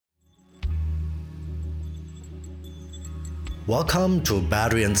Welcome to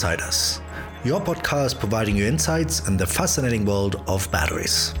Battery Insiders, your podcast providing you insights in the fascinating world of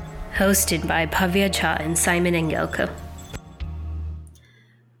batteries. Hosted by Pavya Jha and Simon Engelke.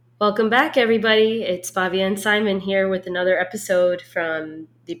 Welcome back, everybody. It's Pavya and Simon here with another episode from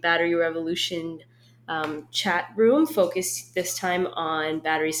the Battery Revolution chat room, focused this time on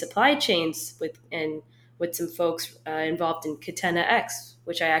battery supply chains with some folks involved in Catena-X,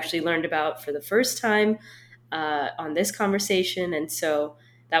 which I actually learned about for the first time on this conversation. And so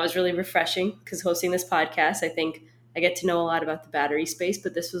that was really refreshing because hosting this podcast, I think I get to know a lot about the battery space,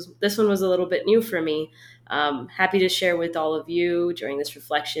 but this one was a little bit new for me. Happy to share with all of you during this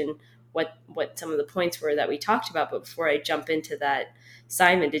reflection what some of the points were that we talked about. But before I jump into that,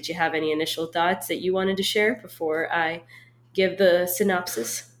 Simon, did you have any initial thoughts that you wanted to share before I give the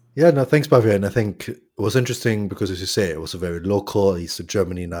synopsis? Yeah, no, thanks, Bavia. And I think it was interesting because, as you say, it was a very local, at least in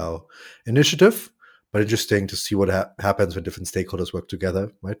Germany now, initiative, but interesting to see what happens when different stakeholders work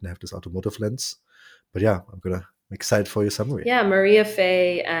together, right, and have this automotive lens. But yeah, I'm excited for your summary. Yeah, Maria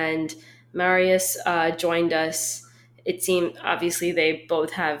Fay and Marius joined us. It seemed obviously they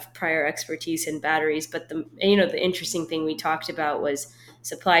both have prior expertise in batteries, but the interesting thing we talked about was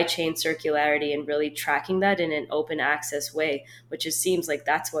supply chain circularity and really tracking that in an open access way, which just seems like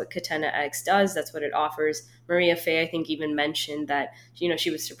that's what Catena-X does. That's what it offers. Maria Fay, I think, even mentioned that she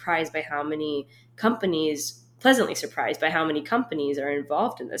was surprised by how many companies, pleasantly surprised by how many companies are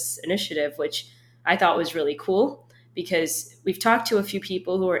involved in this initiative, which I thought was really cool because we've talked to a few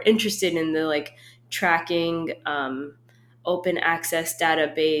people who are interested in the tracking, open access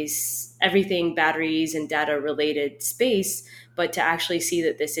database, everything batteries and data related space. But to actually see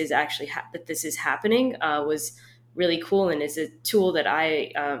that this is happening was really cool, and is a tool that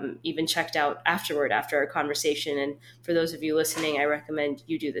I even checked out after our conversation. And for those of you listening, I recommend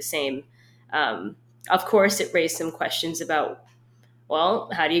you do the same. Of course, it raised some questions about, well,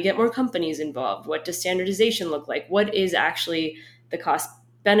 how do you get more companies involved? What does standardization look like? What is actually the cost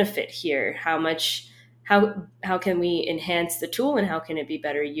benefit here? How can we enhance the tool, and how can it be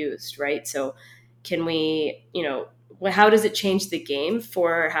better used, right? So can we, how does it change the game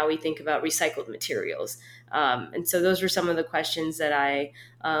for how we think about recycled materials? And so those were some of the questions that I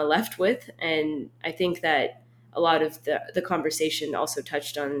left with. And I think that a lot of the conversation also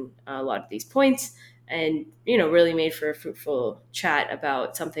touched on a lot of these points, and really made for a fruitful chat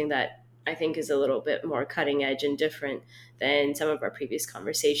about something that I think is a little bit more cutting edge and different than some of our previous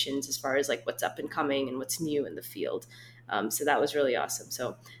conversations as far as what's up and coming and what's new in the field. So that was really awesome.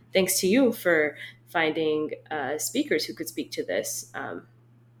 So thanks to you for finding speakers who could speak to this. And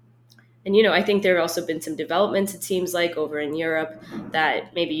I think there have also been some developments, it seems like, over in Europe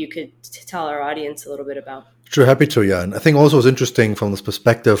that maybe you could tell our audience a little bit about. Sure, happy to, yeah. And I think also it's interesting from this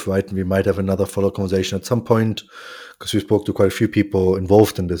perspective, right? We might have another follow-up conversation at some point because we spoke to quite a few people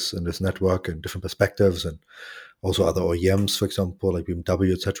involved in this network and different perspectives, and also other OEMs, for example, like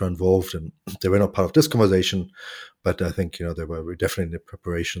BMW, etc., involved, and they were not part of this conversation, but I think they were definitely in the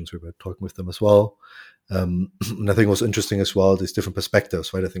preparations. We were talking with them as well, and I think what's interesting as well, these different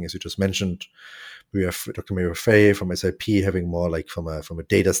perspectives, right? I think, as you just mentioned, we have Dr. Maria Fay from SAP having more from a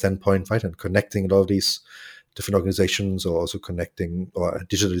data standpoint, right, and connecting a lot of these different organizations, or also connecting or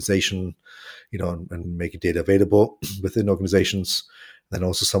digitalization, and making data available within organizations. Then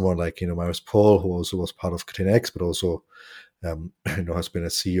also someone like, Marius Paul, who also was part of Catena-X, but also, has been a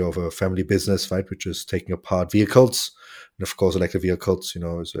CEO of a family business, right, which is taking apart vehicles. And of course, electric vehicles,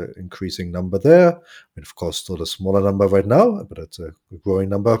 is an increasing number there. Of course, still a smaller number right now, but it's a growing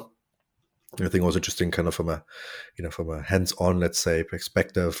number. I think it was interesting kind of from a hands-on, let's say,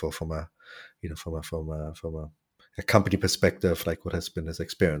 perspective, or from a company perspective, like what has been his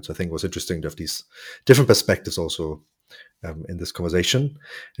experience. I think it was interesting to have these different perspectives also in this conversation.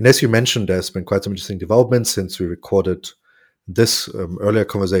 And as you mentioned, there's been quite some interesting developments since we recorded this earlier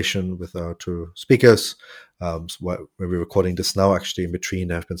conversation with our two speakers. Where we're recording this now, actually, in between,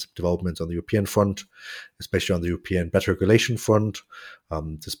 there have been some developments on the European front, especially on the European battery regulation front.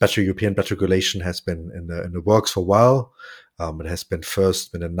 This European battery regulation has been in the works for a while. It has been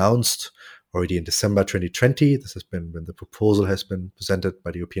announced already in December 2020. This has been when the proposal has been presented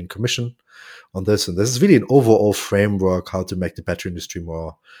by the European Commission on this. And this is really an overall framework how to make the battery industry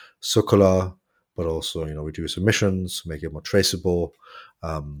more circular, but also, reduce emissions, make it more traceable.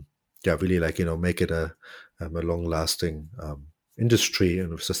 Really make it a long-lasting industry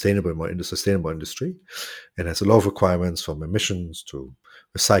and sustainable industry. And has a lot of requirements from emissions to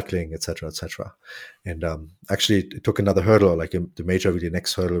recycling, etc., etc. And actually, it took another hurdle, the major, really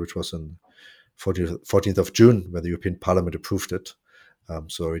next hurdle, which was on 14th of June, where the European Parliament approved it.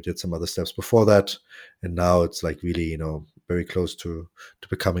 So we did some other steps before that, and now it's really, very close to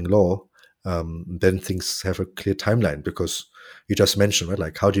becoming law, then things have a clear timeline because you just mentioned, right?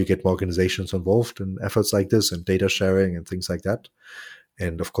 Like, how do you get more organizations involved in efforts like this and data sharing and things like that?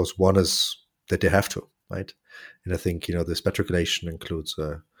 And of course, one is that they have to, right? And I think this battery regulation includes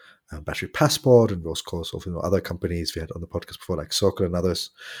a battery passport, and of course, of other companies we had on the podcast before, like Circle and others.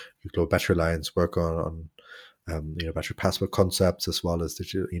 Global Battery Alliance work on battery passport concepts as well as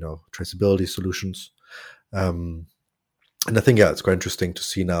digital, traceability solutions. Um, and I think it's quite interesting to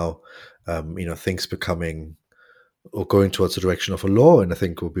see now, things becoming or going towards the direction of a law. And I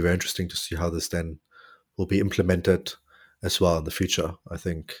think it will be very interesting to see how this then will be implemented as well in the future. I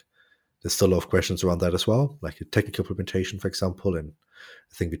think there's still a lot of questions around that as well, like a technical implementation, for example. And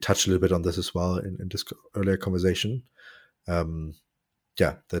I think we touched a little bit on this as well in this earlier conversation. Um,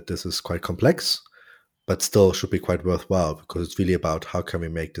 that this is quite complex, but still should be quite worthwhile because it's really about how can we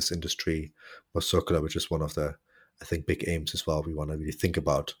make this industry more circular, which is one of the, I think, big aims as well we want to really think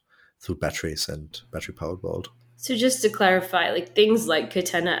about through batteries and battery powered world. So just to clarify, like things like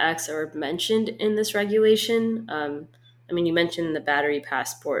Catena-X are mentioned in this regulation. I mean, you mentioned the battery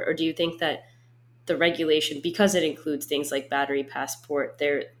passport, or do you think that the regulation, because it includes things like battery passport,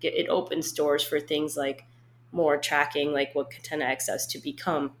 it opens doors for things like more tracking, like what Catena-X does, to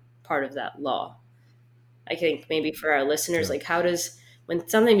become part of that law? I think maybe for our listeners, Yeah. like how does, when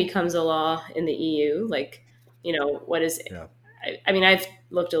something becomes a law in the EU, like, what is, Yeah. I mean, I've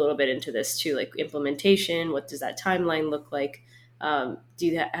looked a little bit into this too, like implementation, what does that timeline look like? Do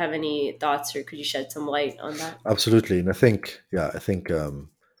you have any thoughts, or could you shed some light on that? Absolutely. And I think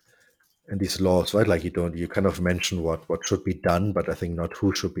in these laws, right, like you kind of mention what should be done, but I think not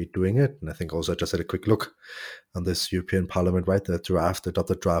who should be doing it. And I think also I just had a quick look on this European Parliament, right, the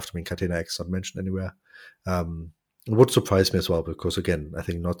adopted draft. I mean, Catena-X not mentioned anywhere. It would surprise me as well because, again, I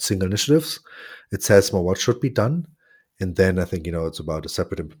think not single initiatives. It says more what should be done, and then I think it's about a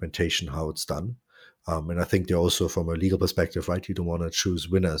separate implementation how it's done. And I think they also, from a legal perspective, right, you don't want to choose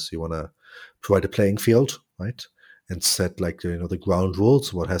winners. You want to provide a playing field, right, and set like the ground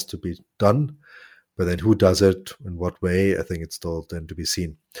rules, what has to be done. But then who does it in what way? I think it's still then to be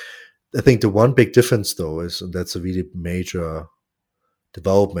seen. I think the one big difference, though, is, and that's a really major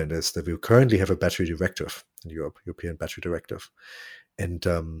development, is that we currently have a battery directive in Europe, European Battery Directive. And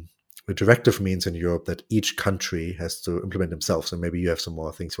the directive means in Europe that each country has to implement themselves. And maybe you have some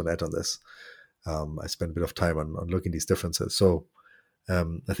more things you want to add on this. I spent a bit of time on looking at these differences. So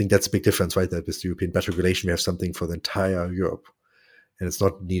I think that's a big difference, right? That with the European Battery Regulation, we have something for the entire Europe. And it's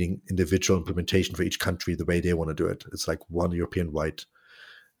not needing individual implementation for each country the way they want to do it. It's like one European-wide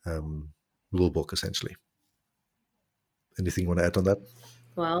rule book, essentially. Anything you want to add on that?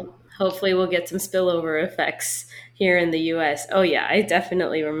 Well, hopefully we'll get some spillover effects here in the US. Oh yeah, I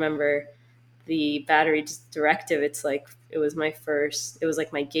definitely remember the battery directive. It's like it was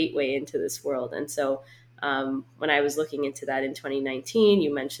like my gateway into this world. And so when I was looking into that in 2019,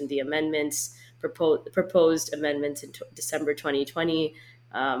 you mentioned the amendments, proposed amendments in December 2020.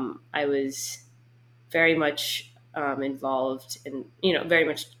 I was very much involved and, very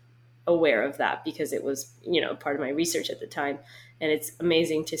much aware of that because it was, part of my research at the time. And it's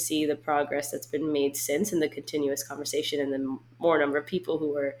amazing to see the progress that's been made since, and the continuous conversation, and the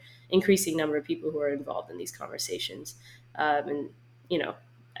increasing number of people who are involved in these conversations. And,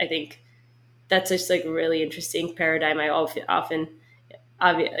 I think that's just like a really interesting paradigm. I often,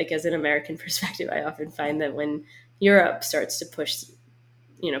 like as an American perspective, I often find that when Europe starts to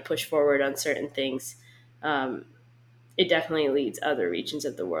push forward on certain things, it definitely leads other regions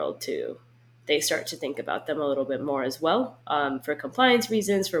of the world to, they start to think about them a little bit more as well, for compliance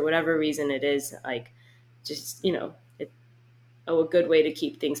reasons, for whatever reason it is, like just, a good way to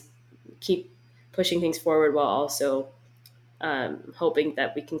keep pushing things forward while also hoping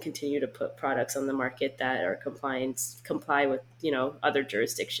that we can continue to put products on the market that are comply with, other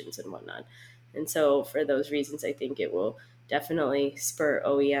jurisdictions and whatnot. And so for those reasons, I think it will definitely spur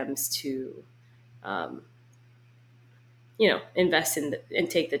OEMs to, invest in and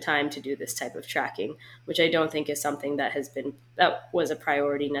take the time to do this type of tracking, which I don't think is something that was a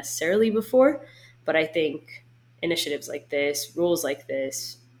priority necessarily before. But I think initiatives like this, rules like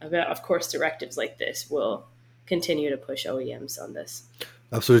this, of course, directives like this will continue to push OEMs on this.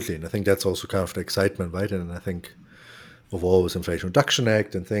 Absolutely. And I think that's also kind of the excitement, right? And I think overall with Inflation Reduction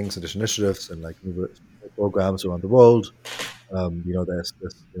Act and things and these initiatives and like new programs around the world, there's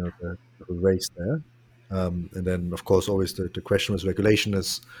this, the race there. And then, of course, always the question with regulation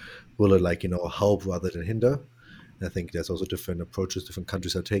is, will it help rather than hinder? And I think there's also different approaches different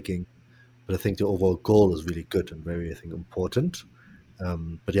countries are taking. But I think the overall goal is really good and very, I think, important.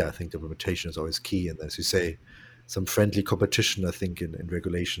 But yeah, I think the implementation is always key. And as you say, some friendly competition, I think, in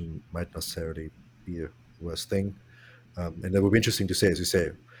regulation might necessarily be a worse thing. And that would be interesting to say, as you say.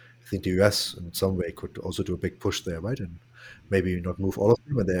 I think the US in some way could also do a big push there, right? And maybe not move all of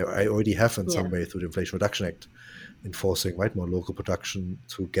them. And I already have in Yeah. some way through the Inflation Reduction Act enforcing, right, more local production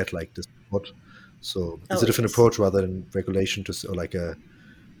to get like this support. So it's Oh a different yes. approach rather than regulation, or like a,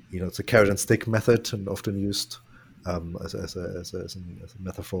 it's a carrot and stick method and often used as a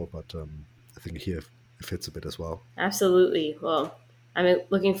metaphor. But I think here it fits a bit as well. Absolutely. Well, I'm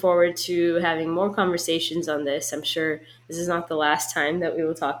looking forward to having more conversations on this. I'm sure this is not the last time that we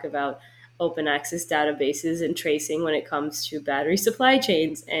will talk about open access databases and tracing when it comes to battery supply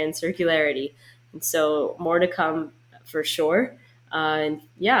chains and circularity. And so, more to come for sure. And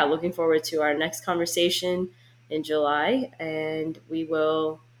yeah, looking forward to our next conversation in July. And we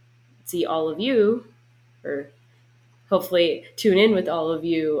will see all of you, or hopefully tune in with all of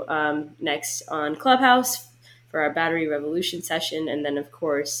you next on Clubhouse for our battery revolution session, and then of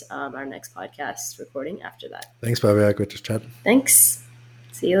course our next podcast recording after that. Thanks, Barbara. Good to chat. Thanks.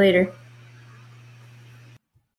 See you later.